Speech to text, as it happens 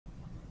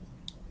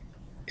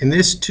In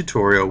this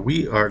tutorial,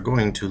 we are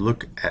going to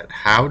look at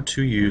how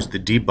to use the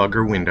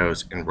debugger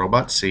windows in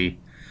Robot C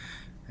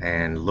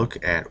and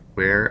look at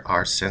where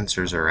our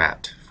sensors are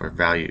at for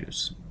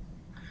values.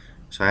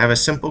 So I have a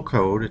simple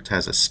code. It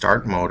has a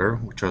start motor,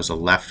 which was a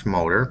left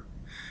motor.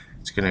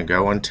 It's going to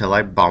go until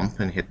I bump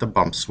and hit the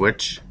bump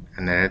switch,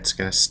 and then it's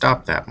going to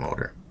stop that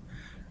motor.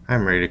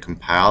 I'm ready to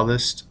compile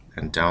this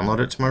and download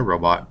it to my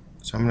robot,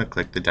 so I'm going to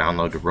click the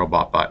download to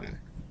robot button.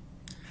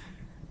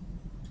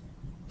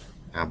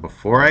 Now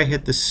before I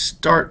hit the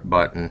start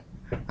button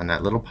on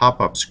that little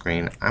pop-up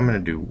screen, I'm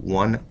going to do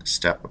one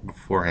step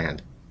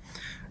beforehand.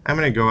 I'm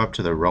going to go up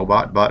to the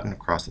robot button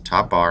across the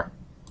top bar.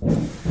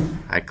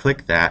 I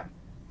click that,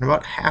 and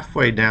about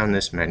halfway down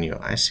this menu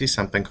I see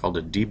something called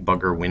a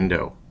debugger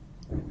window.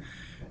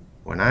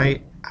 When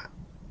I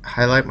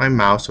highlight my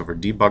mouse over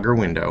debugger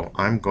window,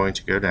 I'm going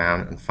to go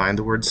down and find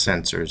the word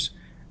sensors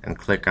and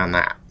click on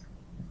that.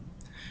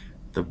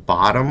 The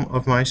bottom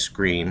of my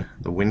screen,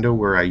 the window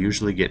where I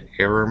usually get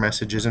error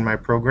messages in my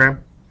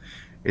program,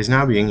 is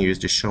now being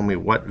used to show me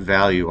what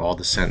value all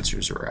the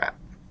sensors are at.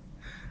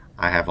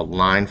 I have a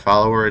line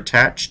follower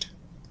attached.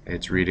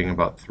 It's reading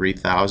about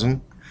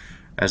 3,000.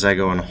 As I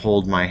go and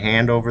hold my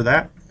hand over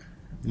that,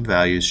 the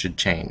values should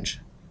change.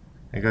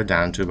 I go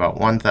down to about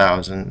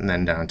 1,000 and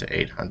then down to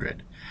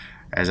 800.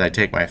 As I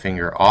take my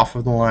finger off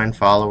of the line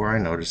follower, I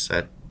notice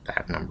that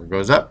that number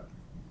goes up.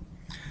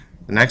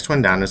 The next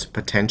one down is a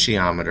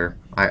potentiometer.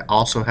 I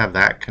also have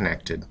that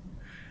connected,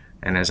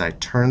 and as I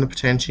turn the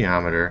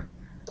potentiometer,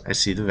 I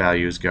see the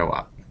values go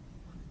up.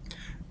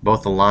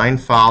 Both the line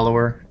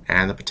follower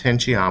and the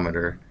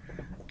potentiometer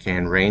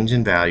can range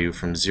in value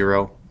from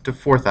 0 to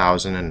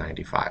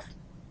 4,095.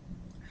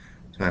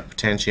 So my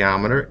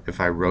potentiometer, if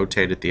I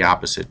rotate it the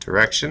opposite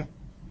direction,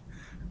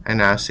 I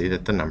now see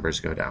that the numbers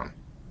go down.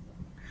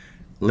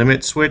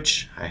 Limit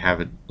switch, I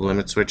have a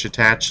limit switch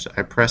attached.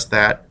 I press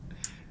that,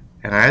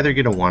 and I either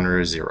get a 1 or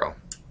a 0.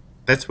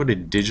 That's what a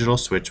digital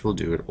switch will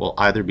do. It will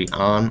either be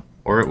on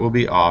or it will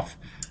be off.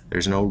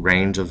 There's no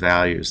range of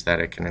values that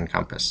it can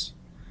encompass.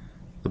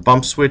 The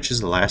bump switch is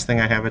the last thing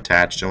I have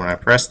attached, and when I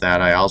press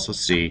that, I also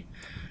see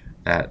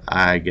that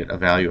I get a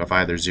value of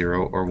either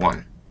 0 or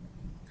 1.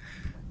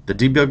 The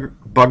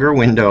debugger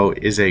window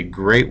is a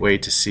great way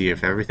to see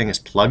if everything is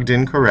plugged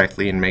in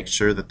correctly and make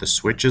sure that the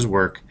switches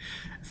work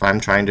if I'm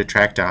trying to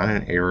track down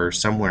an error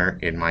somewhere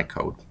in my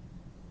code.